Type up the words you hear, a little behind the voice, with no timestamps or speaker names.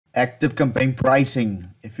Activecampaign pricing.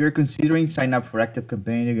 If you're considering sign up for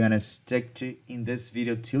Activecampaign, you're gonna stick to in this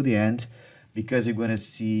video till the end because we're gonna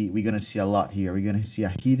see a lot here. We're gonna see a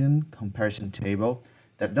hidden comparison table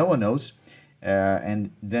that no one knows,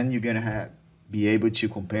 and then you're gonna be able to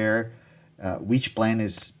compare which plan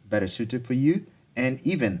is better suited for you, and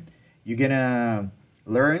even you're gonna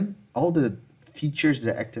learn all the features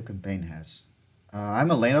that Activecampaign has. I'm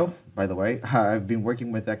Eleno, by the way. I've been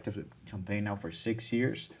working with Activecampaign now for 6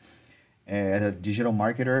 years as a digital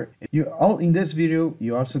marketer. You all in this video,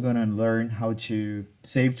 you're also gonna learn how to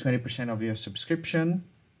save 20% of your subscription,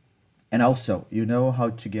 and also you know how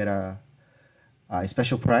to get a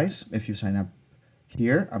special price if you sign up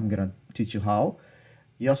here. I'm gonna teach you how.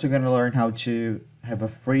 You're also gonna learn how to have a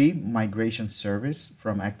free migration service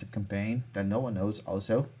from Activecampaign that no one knows.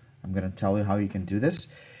 Also, I'm gonna tell you how you can do this.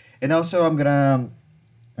 And also, I'm gonna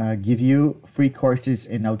give you free courses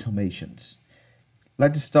in automations.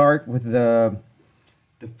 Let's start with the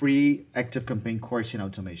free Activecampaign course in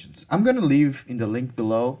automations. I'm gonna leave in the link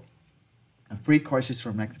below free courses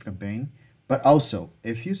from Activecampaign. But also,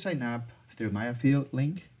 if you sign up through my affiliate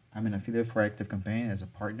link, I'm an affiliate for Activecampaign as a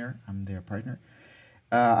partner. I'm their partner.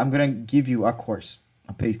 I'm gonna give you a course,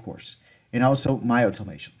 a paid course, and also my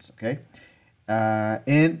automations. Okay,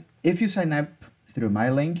 and if you sign up through my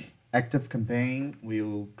link, Activecampaign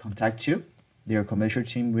will contact you. Their commercial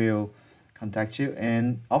team will contact you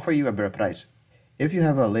and offer you a better price if you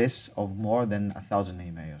have a list of more than 1,000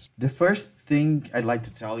 emails. The first thing I'd like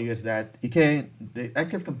to tell you is that the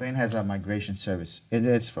Activecampaign has a migration service. It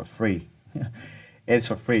is for free. It's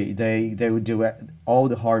for free. They will do all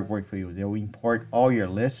the hard work for you. They will import all your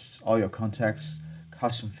lists, all your contacts,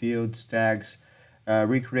 custom fields, tags,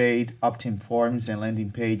 recreate opt-in forms and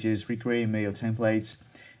landing pages, recreate email templates,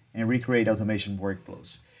 and recreate automation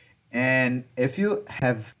workflows. And if you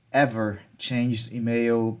have ever changed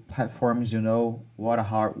email platforms, you know what a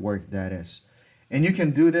hard work that is. And you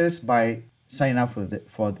can do this by signing up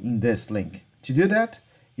for in this link. To do that,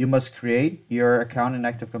 you must create your account in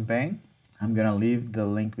Activecampaign. I'm gonna leave the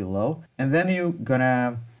link below, and then you're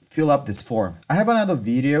gonna fill up this form. I have another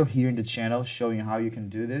video here in the channel showing how you can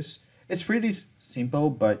do this. It's pretty simple,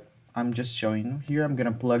 but I'm just showing you here. I'm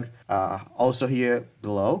gonna plug also here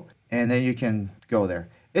below, and then you can go there.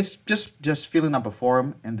 It's just filling up a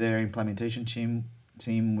form, and their implementation team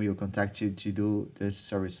will contact you to do this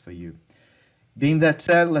service for you. Being that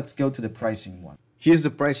said, let's go to the pricing one. Here's the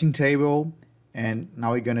pricing table, and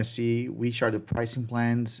now we're gonna see which are the pricing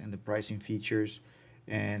plans and the pricing features,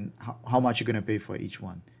 and how much you're gonna pay for each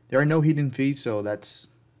one. There are no hidden fees, so that's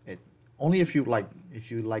it. Only if you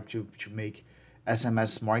like to make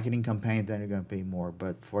SMS marketing campaign, then you're gonna pay more.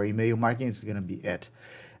 But for email marketing, it's gonna be it.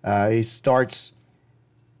 It starts.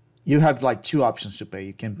 You have like two options to pay.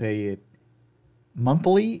 You can pay it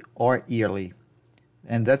monthly or yearly,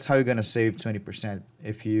 and that's how you're gonna save 20%.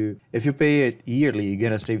 If you pay it yearly, you're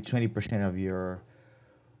gonna save 20% of your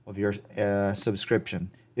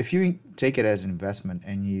subscription. If you take it as an investment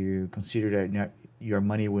and you consider that your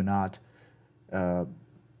money will not,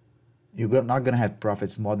 you're not gonna have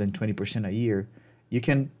profits more than 20% a year, you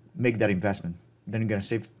can make that investment. Then you're gonna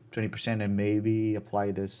save 20% and maybe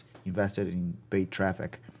apply this invested in paid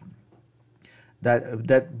traffic.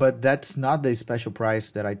 But that's not the special price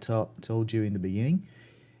that I told you in the beginning.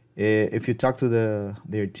 If you talk to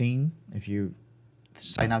their team, if you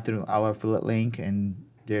sign up through our affiliate link and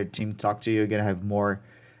their team talk to you, you're gonna have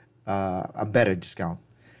a better discount.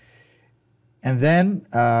 And then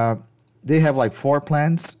they have like 4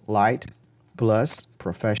 plans: Light, Plus,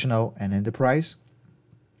 Professional, and Enterprise.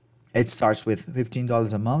 It starts with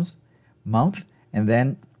 $15 a month, and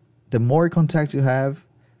then the more contacts you have,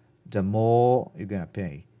 the more you're gonna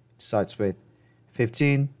pay. It starts with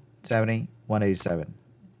 15, 70, 187,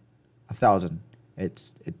 1,000.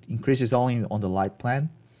 It increases only on the Light plan,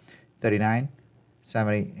 39,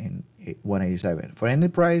 70, and 187. For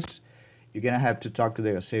Enterprise, you're gonna have to talk to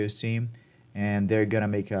their sales team, and they're gonna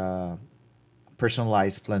make a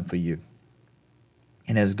personalized plan for you.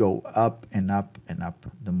 And it's go up and up and up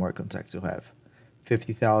the more contacts you have.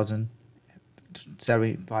 50,000,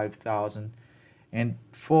 75,000. And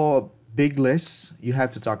for big lists, you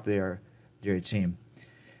have to talk to their team.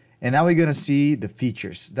 And now we're gonna see the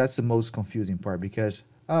features. That's the most confusing part, because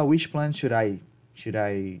which plan should I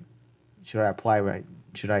apply, right?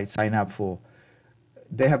 Should I sign up for?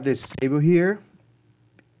 They have this table here.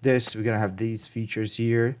 We're gonna have these features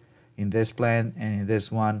here in this plan and in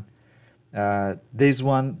this one. This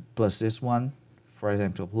one plus this one, for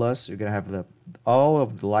example, plus you're gonna have all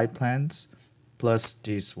of the Light plans plus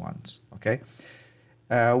these ones. Okay.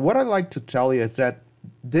 What I'd like to tell you is that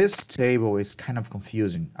this table is kind of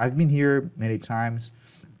confusing. I've been here many times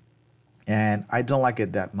and I don't like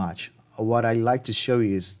it that much. What I like to show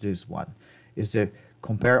you is this one, is the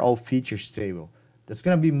compare all features table. That's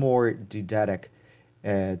gonna be more didactic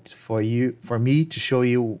for me to show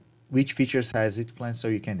you which features has each plan so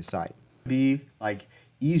you can decide. Be like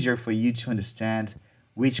easier for you to understand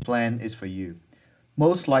which plan is for you.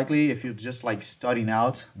 Most likely, if you're just like starting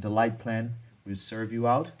out, the light plan will serve you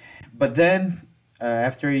out. But then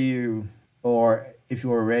after you, or if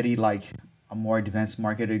you're already like a more advanced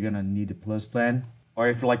marketer, you're gonna need a plus plan. Or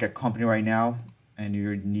if you're like a company right now and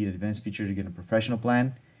you need advanced features, you're gonna professional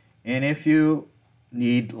plan. And if you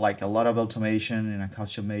need like a lot of automation and a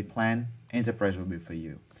custom-made plan, enterprise will be for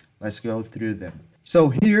you. Let's go through them. So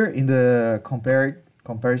here in the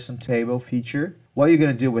comparison table feature, what you're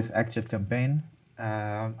gonna do with Activecampaign,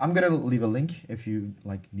 I'm gonna leave a link if you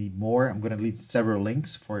like need more. I'm gonna leave several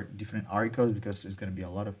links for different articles because there's gonna be a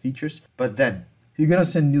lot of features. But then you're gonna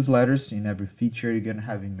send newsletters in every feature. You're gonna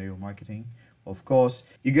have email marketing, of course.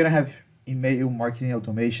 You're gonna have email marketing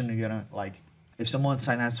automation. You're gonna like if someone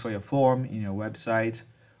signs up for your form in your website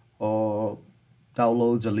or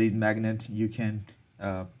downloads a lead magnet, you can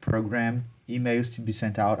program emails to be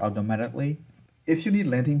sent out automatically. If you need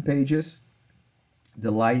landing pages,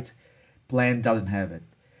 the light plan doesn't have it.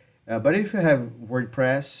 But if you have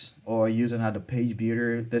WordPress or use another page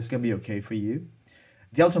builder, that's gonna be okay for you.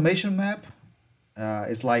 The automation map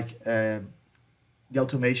is like the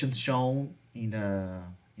automation shown in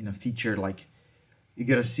a feature. Like you're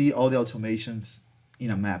gonna see all the automations in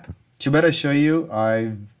a map. To better show you,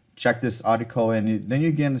 I've checked this article, and then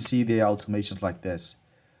you're gonna see the automations like this: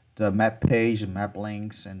 the map page, the map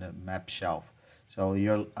links, and the map shelf. So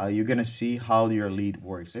you're gonna see how your lead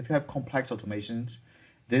works. If you have complex automations,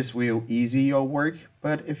 this will easy your work.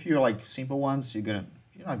 But if you're like simple ones, you're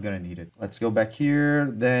not gonna need it. Let's go back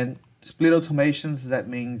here. Then split automations. That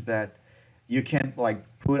means that you can like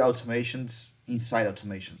put automations inside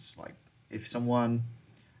automations. Like if someone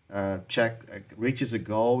reaches a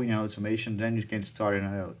goal in automation, then you can start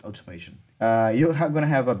an automation. You're gonna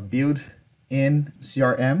have a built-in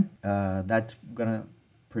CRM that's gonna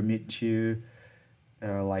permit you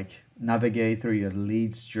like navigate through your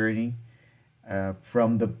leads journey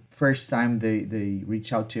from the first time they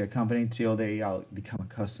reach out to your company till they become a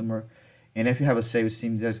customer. And if you have a sales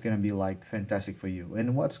team, that's gonna be like fantastic for you.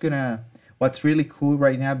 And what's really cool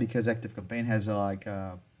right now, because Activecampaign has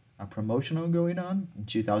a promotional going on in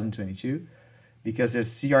 2022, because the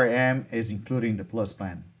CRM is including the Plus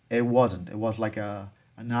plan. It wasn't. It was like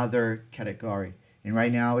another category, and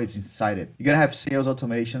right now it's inside it. You're gonna have sales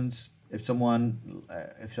automations. If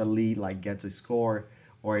if a lead like gets a score,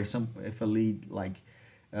 or if a lead like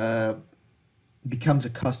becomes a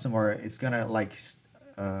customer, it's gonna like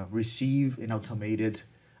receive an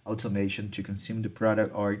automation to consume the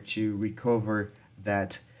product or to recover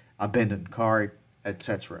that abandoned cart,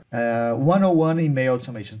 etc. 101 email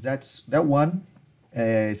automations. That one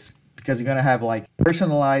is because you're gonna have like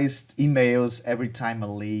personalized emails every time a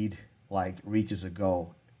lead like reaches a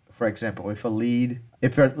goal. For example, if a lead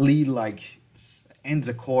like ends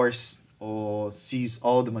a course or sees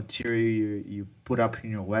all the material you put up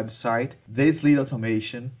in your website, this lead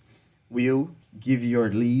automation will give your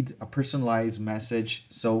lead a personalized message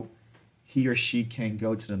so he or she can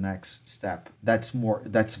go to the next step. That's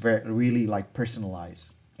really like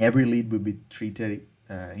personalized. Every lead will be treated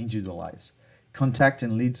individualized. Contact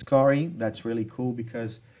and lead scoring, that's really cool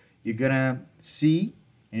because you're gonna see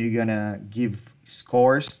and you're gonna give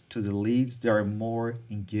scores to the leads that are more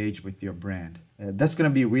engaged with your brand. That's gonna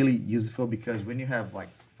be really useful because when you have like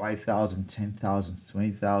 5,000, 10,000,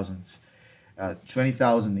 20,000,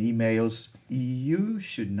 20,000 emails, you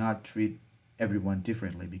should not treat everyone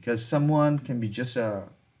differently, because someone can be just a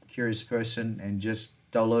curious person and just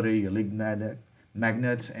downloaded your lead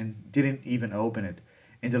magnet and didn't even open it.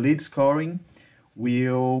 And the lead scoring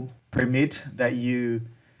will permit that you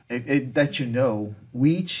know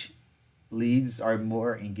which leads are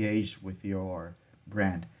more engaged with your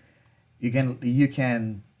brand. You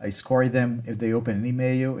can score them if they open an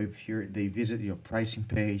email, if they visit your pricing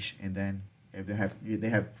page, and then if they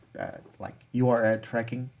have like URL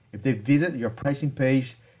tracking. If they visit your pricing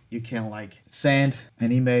page, you can like send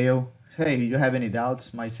an email. Hey, you have any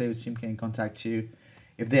doubts? My sales team can contact you.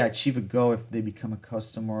 If they achieve a goal, if they become a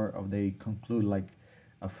customer, or they conclude like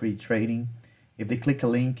a free training, if they click a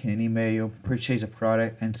link in an email, purchase a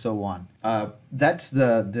product, and so on. That's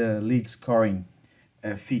the lead scoring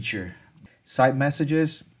feature. Site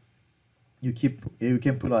messages, you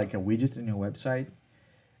can put like a widget in your website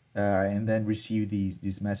and then receive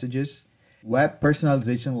these messages. Web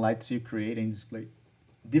personalization lets you create and display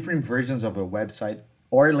different versions of a website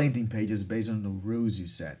or landing pages based on the rules you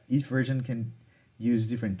set. Each version can use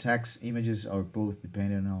different text, images, or both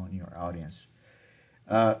depending on your audience.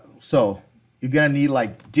 So you're gonna need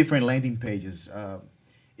like different landing pages.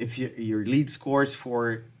 If your lead scores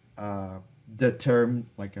for the term,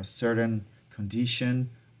 like a certain condition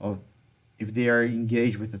of, if they are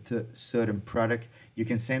engaged with a certain product, you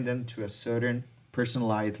can send them to a certain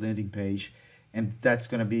personalized landing page, and that's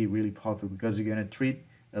going to be really powerful because you're going to treat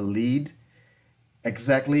a lead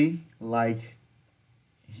exactly like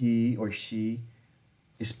he or she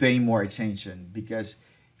is paying more attention. Because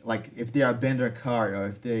like if they abandon a cart, or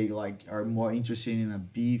if they like are more interested in a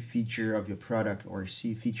B feature of your product or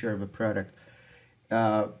C feature of a product,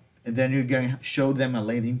 uh, and then you're going to show them a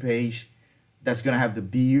landing page that's going to have the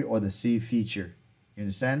B or the C feature. You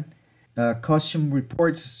understand? Custom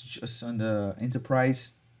reports is just on the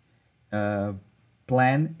enterprise uh,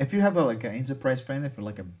 plan. If you have a, like an enterprise plan, if you're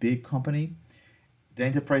like a big company, the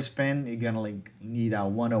enterprise plan, you're gonna like need a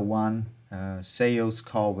 101 sales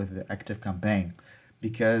call with the Activecampaign,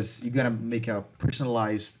 because you're gonna make a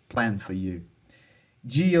personalized plan for you.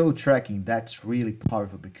 Geo tracking, that's really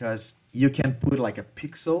powerful because you can put like a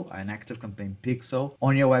pixel, an Activecampaign pixel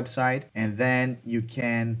on your website, and then you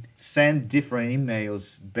can send different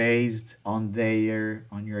emails based on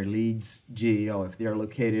your leads geo. If they're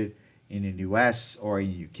located in the US or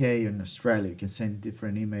in UK or in Australia, you can send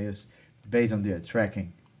different emails based on their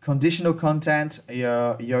tracking. Conditional content,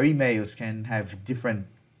 your emails can have different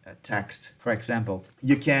text. For example,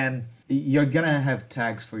 you're gonna have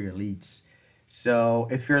tags for your leads. So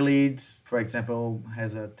if your leads, for example,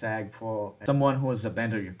 has a tag for someone who has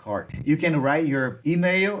abandoned your cart, you can write your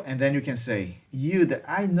email and then you can say,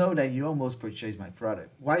 I know that you almost purchased my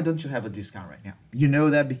product. Why don't you have a discount right now? You know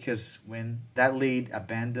that because when that lead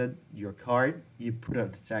abandoned your cart, you put a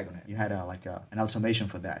tag on it. You had an automation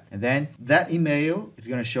for that. And then that email is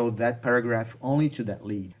going to show that paragraph only to that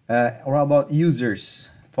lead. Or about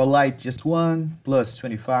users. For light, just 1, plus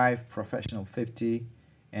 25, professional 50,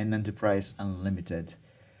 and enterprise unlimited.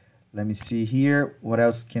 Let me see here. What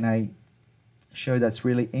else can I show that's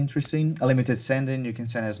really interesting? Unlimited sending. You can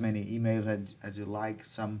send as many emails as you like.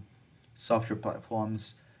 Some software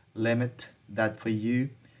platforms limit that for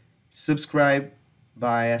you. Subscribe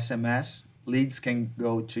by SMS. Leads can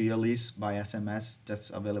go to your list by SMS.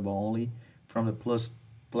 That's available only from the Plus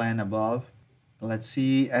plan above. Let's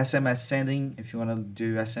see, SMS sending. If you want to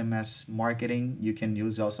do SMS marketing, you can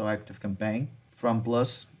use also Activecampaign from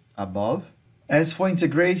Plus above. As for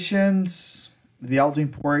integrations, the auto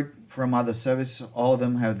import from other services, all of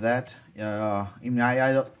them have that. In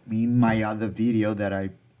my other video that I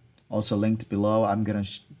also linked below, I'm gonna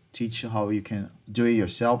teach you how you can do it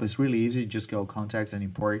yourself. It's really easy. Just go contacts and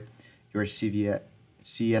import your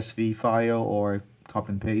CSV file or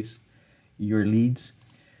copy and paste your leads.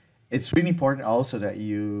 It's really important also that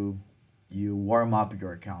you warm up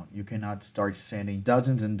your account. You cannot start sending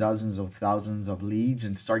dozens and dozens of thousands of leads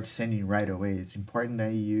and start sending right away. It's important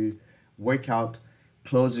that you work out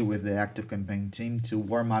closely with the Activecampaign team to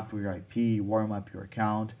warm up your IP, warm up your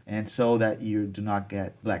account, and so that you do not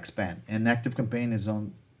get black spam. And Activecampaign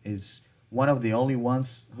is one of the only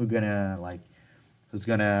ones who's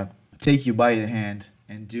gonna take you by the hand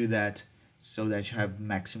and do that so that you have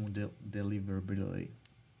maximum deliverability.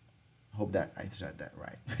 Hope that I said that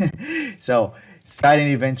right. So site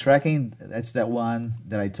and event tracking, that's that one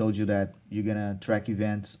that I told you that you're gonna track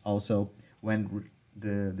events also when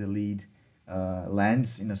the lead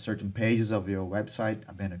lands in a certain pages of your website,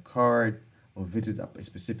 abandoned cart, or visit a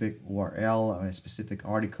specific URL or a specific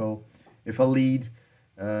article. If a lead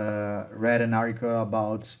read an article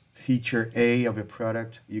about feature A of your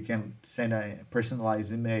product, you can send a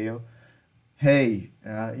personalized email. Hey,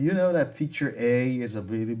 you know that feature A is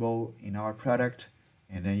available in our product,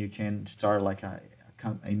 and then you can start like a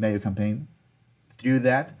email campaign through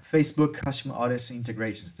that. Facebook customer audience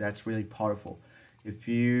integrations, that's really powerful. If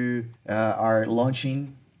you are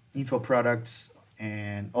launching info products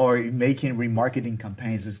or making remarketing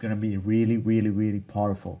campaigns, it's going to be really, really, really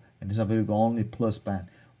powerful, and it's available only Plus plan.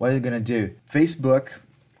 What are you going to do? Facebook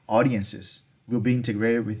audiences will be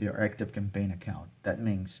integrated with your Activecampaign account. That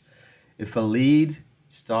means if a lead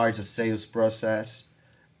starts a sales process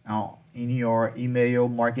in your email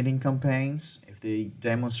marketing campaigns, if they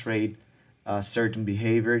demonstrate a certain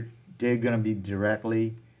behavior, they're going to be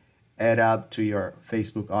directly add up to your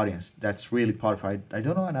Facebook audience. That's really powerful. I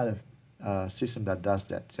don't know another system that does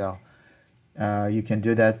that. So you can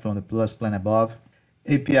do that from the Plus plan above.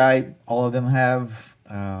 API, all of them have.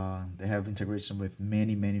 They have integration with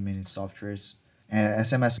many softwares. And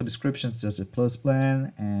SMS subscriptions, there's a Plus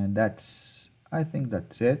plan, and that's I think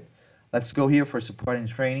that's it. Let's go here for support and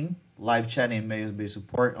training. Live chat and email-based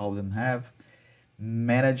support, all of them have.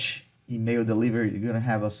 Manage email delivery. You're gonna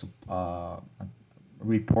have a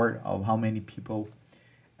report of how many people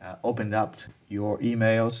opened up your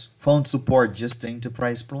emails. Phone support, just the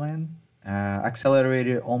enterprise plan.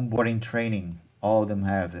 Accelerated onboarding training, all of them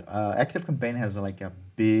have. ActiveCampaign has like a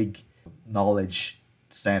big knowledge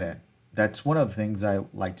center. That's one of the things I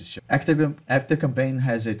like to show. ActiveCampaign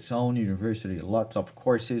has its own university, lots of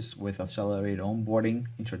courses with accelerated onboarding,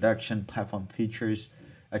 introduction, platform features,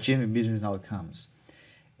 achieving business outcomes,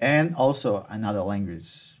 and also another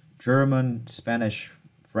language: German, Spanish,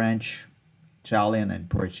 French, Italian, and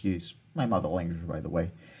Portuguese. My mother language, by the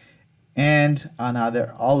way. And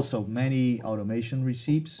another, also many automation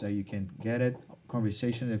receipts, so you can get it,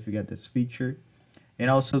 conversation if you get this feature, and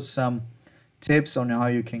also some tips on how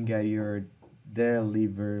you can get your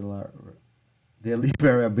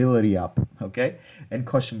deliverability up, okay? And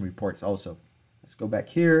custom reports also. Let's go back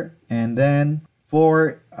here, and then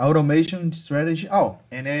for automation strategy, oh,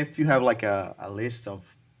 and if you have like a list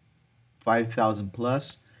of 5,000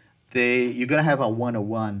 plus, you're gonna have a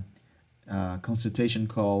one-on-one consultation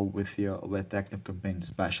call with ActiveCampaign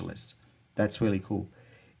specialist. That's really cool.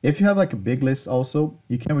 If you have like a big list also,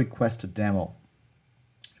 you can request a demo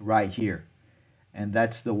right here, and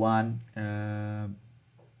that's the one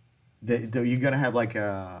that you're gonna have like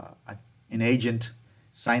an agent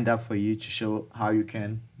signed up for you to show how you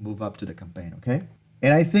can move up to the campaign. Okay,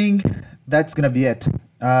 and I think that's gonna be it.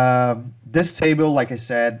 This table, like I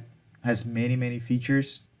said, has many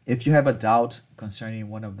features. If you have a doubt concerning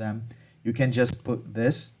one of them, you can just put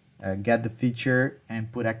this, get the feature,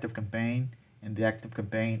 and put ActiveCampaign. In the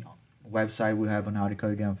ActiveCampaign website, we have an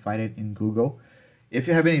article. You can find it in Google. If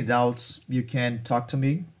you have any doubts, you can talk to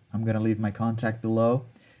me. I'm gonna leave my contact below.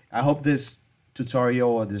 I hope this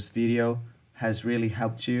tutorial or this video has really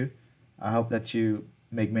helped you. I hope that you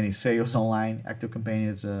make many sales online. ActiveCampaign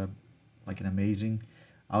is like an amazing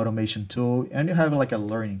automation tool, and you have like a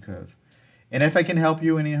learning curve. And if I can help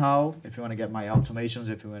you anyhow, if you want to get my automations,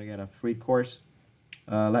 if you want to get a free course,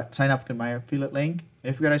 sign up to my affiliate link.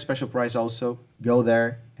 If you got a special price also, go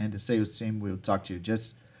there and the sales team will talk to you.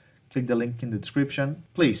 Just click the link in the description.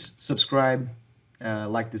 Please subscribe,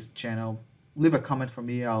 like this channel, leave a comment for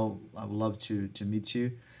me. I would love to meet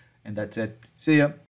you. And that's it. See ya.